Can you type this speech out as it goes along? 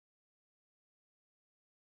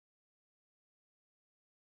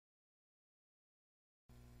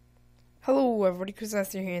Hello everybody,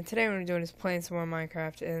 CoolDisasters here, and today what I'm doing is playing some more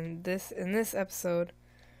Minecraft. And in this episode,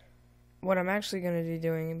 what I'm actually going to be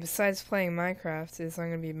doing, besides playing Minecraft, is I'm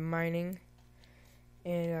going to be mining.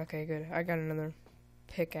 And okay, good. I got another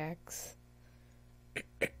pickaxe.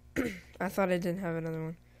 I thought I didn't have another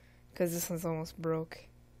one, because this one's almost broke.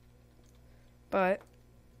 But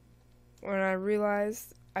when I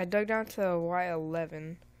realized, I dug down to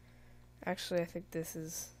Y11. Actually, I think this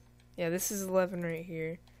is 11 right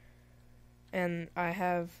here. And I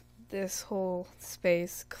have this whole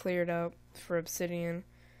space cleared up for obsidian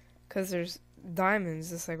because there's diamonds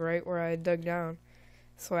just like right where I dug down.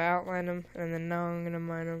 So I outlined them, and then now I'm going to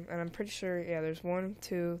mine them. And I'm pretty sure, yeah, there's 1,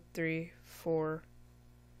 2, 3, 4,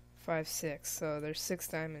 5, 6. So there's 6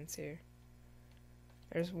 diamonds here.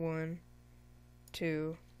 There's 1,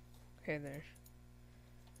 2, okay, there.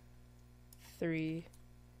 3,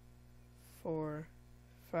 4,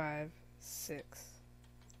 5, 6.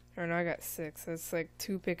 Or no, I got 6. That's like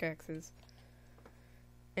 2 pickaxes.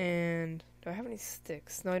 And do I have any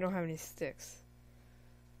sticks? No, I don't have any sticks.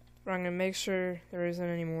 But I'm gonna make sure there isn't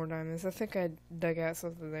any more diamonds. I think I dug out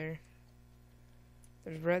something there.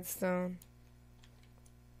 There's redstone.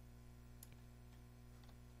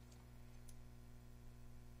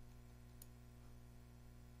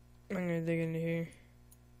 I'm gonna dig into here.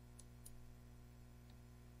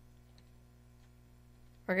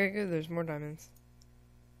 Okay, good. There's more diamonds.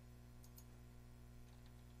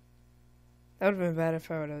 That would have been bad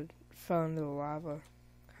if I would have fell into the lava.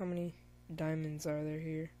 How many diamonds are there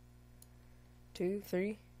here? 2,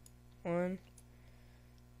 3? 1,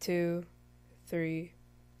 2, 3,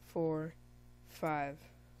 4, 5.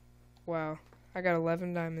 Wow. I got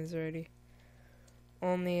 11 diamonds already.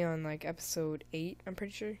 Only on like episode 8, I'm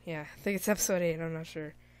pretty sure. Yeah, I think it's episode 8, I'm not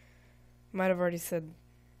sure. Might have already said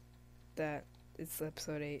that it's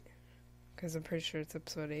episode 8. Because I'm pretty sure it's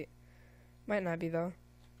episode 8. Might not be though.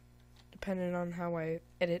 Depending on how I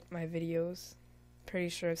edit my videos. Pretty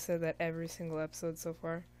sure I've said that every single episode so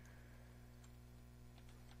far.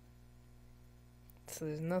 So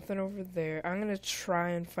there's nothing over there. I'm gonna try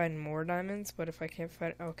and find more diamonds, but if I can't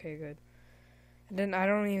find... Okay, good. And then I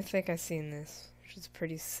don't even think I've seen this, which is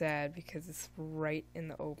pretty sad because it's right in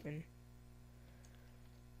the open.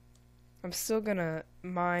 I'm still gonna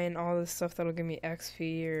mine all the stuff that'll give me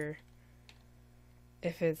XP, or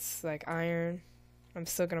if it's like iron, I'm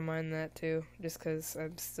still gonna mine that too, just because I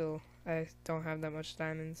don't have that much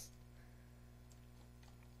diamonds.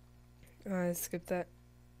 I skipped that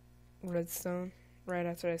redstone. Right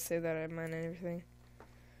after I say that, I mine everything.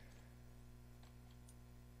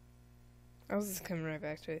 I was just coming right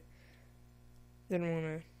back to it. Didn't want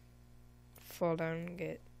to fall down and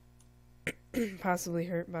get possibly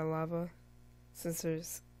hurt by lava, since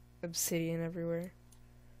there's obsidian everywhere.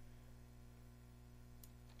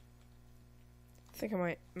 I think I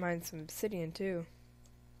might mine some obsidian too.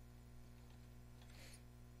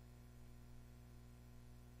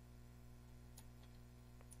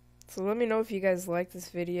 So let me know if you guys like this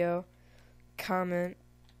video. Comment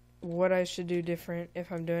what I should do different,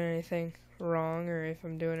 if I'm doing anything wrong, or if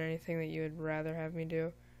I'm doing anything that you would rather have me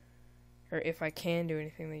do. Or if I can do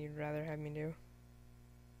anything that you'd rather have me do.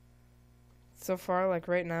 So far, like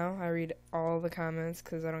right now, I read all the comments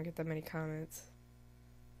because I don't get that many comments.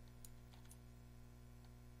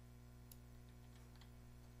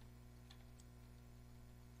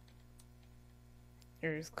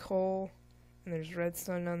 There's coal, and there's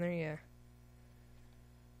redstone down there, yeah.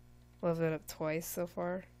 Leveled it up twice so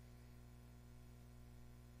far.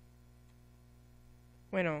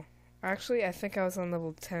 Wait, no. Actually, I think I was on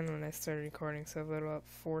level 10 when I started recording, so I've leveled up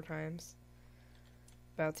 4 times.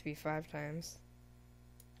 About to be 5 times.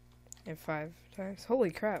 And 5 times. Holy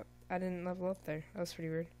crap, I didn't level up there. That was pretty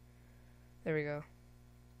weird. There we go.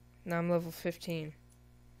 Now I'm level 15.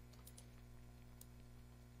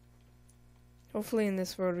 Hopefully in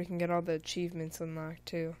this world we can get all the achievements unlocked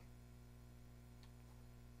too.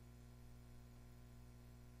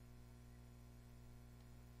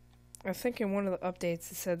 I think in one of the updates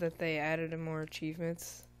it said that they added in more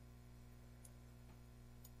achievements.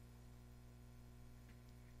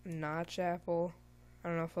 Notch apple. I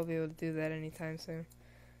don't know if I'll be able to do that anytime soon.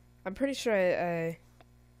 I'm pretty sure I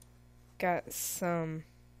got some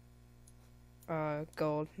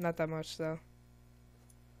gold. Not that much though.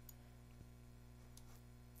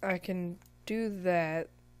 I can do that.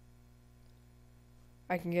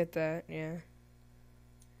 I can get that, yeah.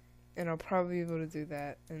 And I'll probably be able to do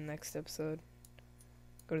that in the next episode.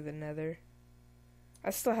 Go to the nether. I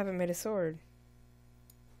still haven't made a sword.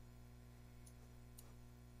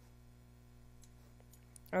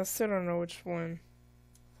 I still don't know which one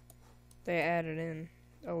they added in.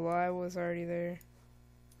 A lie was already there.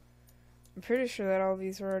 I'm pretty sure that all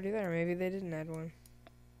these were already there. Maybe they didn't add one.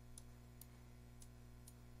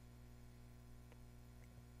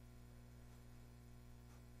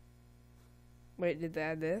 Wait, did they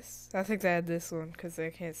add this? I think they add this one because I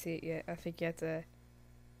can't see it yet. I think you have to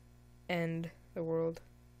end the world.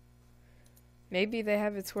 Maybe they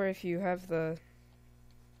have it to where if you have the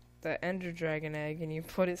Ender Dragon egg and you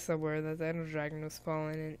put it somewhere that the Ender Dragon will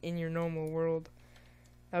spawn in your normal world.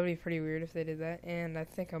 That would be pretty weird if they did that. And I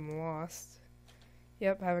think I'm lost.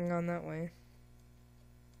 Yep, haven't gone that way.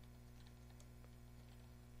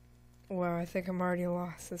 Wow, I think I'm already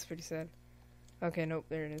lost. That's pretty sad. Okay, nope,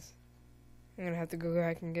 there it is. I'm gonna have to go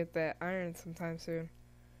back and get that iron sometime soon.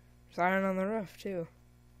 There's iron on the roof, too.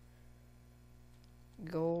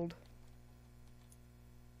 Gold.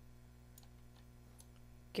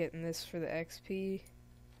 Getting this for the XP.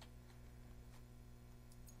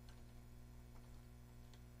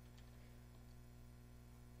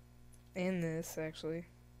 And this, actually.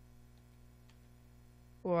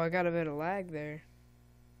 Well, I got a bit of lag there.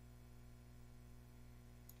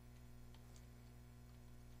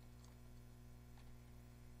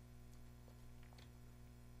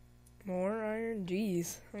 More iron?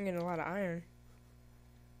 Jeez, I'm getting a lot of iron.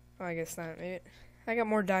 Oh, I guess not. Maybe I got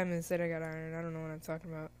more diamonds than I got iron. I don't know what I'm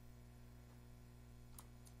talking about.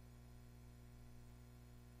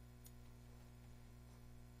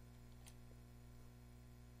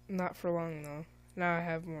 Not for long, though. Now I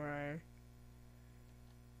have more iron.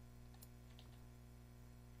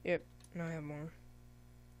 Yep, now I have more.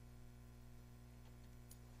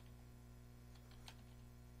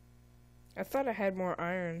 I thought I had more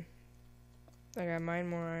iron. Like, I mined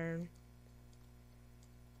more iron.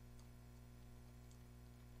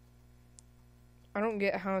 I don't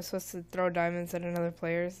get how I'm supposed to throw diamonds at another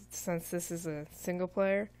player since this is a single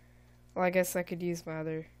player. Well, I guess I could use my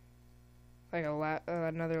other, like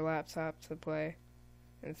another laptop to play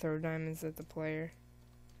and throw diamonds at the player.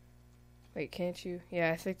 Wait, can't you?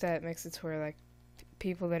 Yeah, I think that makes it to where like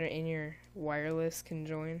people that are in your wireless can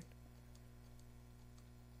join.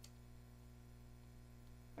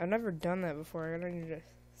 I've never done that before. I don't need to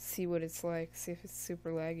see what it's like, see if it's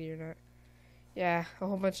super laggy or not. Yeah, a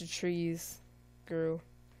whole bunch of trees grew.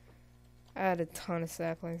 I had a ton of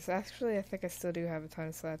saplings. Actually, I think I still do have a ton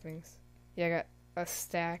of saplings. Yeah, I got a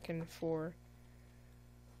stack and 4.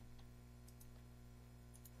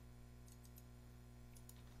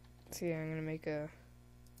 So yeah, I'm gonna make a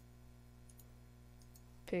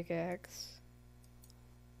pickaxe.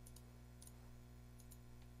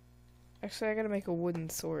 Actually, I gotta make a wooden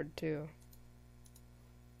sword too.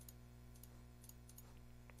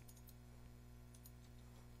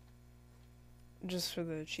 Just for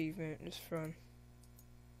the achievement, just fun.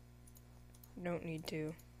 Don't need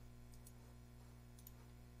to.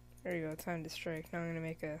 There you go, time to strike. Now I'm gonna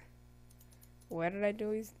make a... Why did I do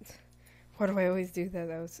always... Why do I always do that?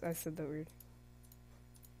 I said that weird.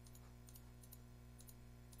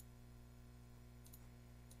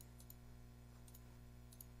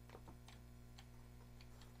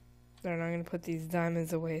 Then I'm gonna put these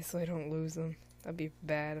diamonds away so I don't lose them. That'd be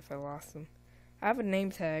bad if I lost them. I have a name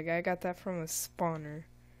tag. I got that from a spawner.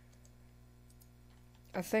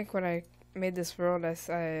 I think when I made this world,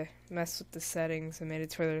 I messed with the settings and made it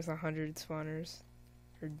to where there's 100 spawners.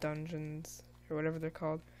 Or dungeons. Or whatever they're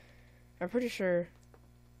called. I'm pretty sure...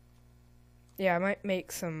 Yeah, I might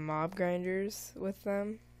make some mob grinders with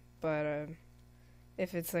them. But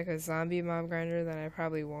if it's like a zombie mob grinder, then I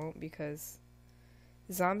probably won't. Because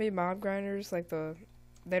zombie mob grinders, like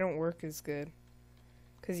they don't work as good.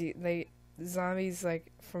 Because zombies,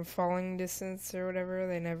 like, from falling distance or whatever,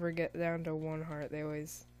 they never get down to 1 heart. They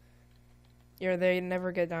always... Yeah, they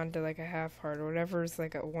never get down to, like, a half heart or whatever is,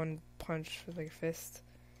 like, a 1 punch with, like, a fist.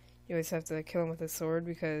 You always have to kill them with a sword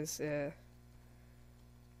because, they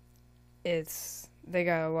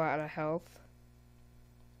got a lot of health.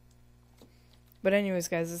 But anyways,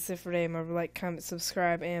 guys, that's it for today. Remember, like, comment,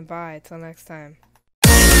 subscribe, and bye. Till next time.